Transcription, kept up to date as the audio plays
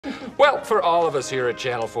Well, for all of us here at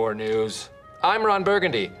Channel 4 News, I'm Ron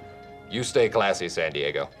Burgundy. You stay classy, San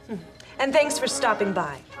Diego. And thanks for stopping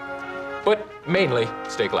by. But mainly,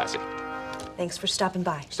 stay classy. Thanks for stopping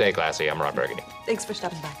by. Stay classy, I'm Ron Burgundy. Thanks for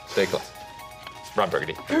stopping by. Stay classy. Ron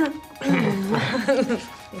Burgundy.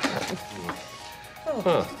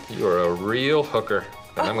 Huh, you're a real hooker,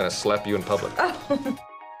 and I'm gonna slap you in public.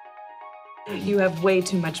 You have way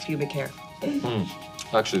too much pubic hair.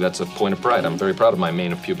 Actually, that's a point of pride. I'm very proud of my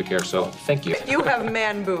mane of pubic hair, so thank you. You have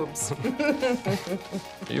man boobs.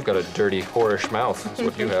 You've got a dirty, whorish mouth. That's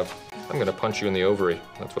what you have. I'm gonna punch you in the ovary.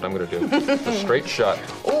 That's what I'm gonna do. A straight shot.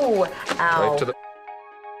 Ooh, ow. Right to the...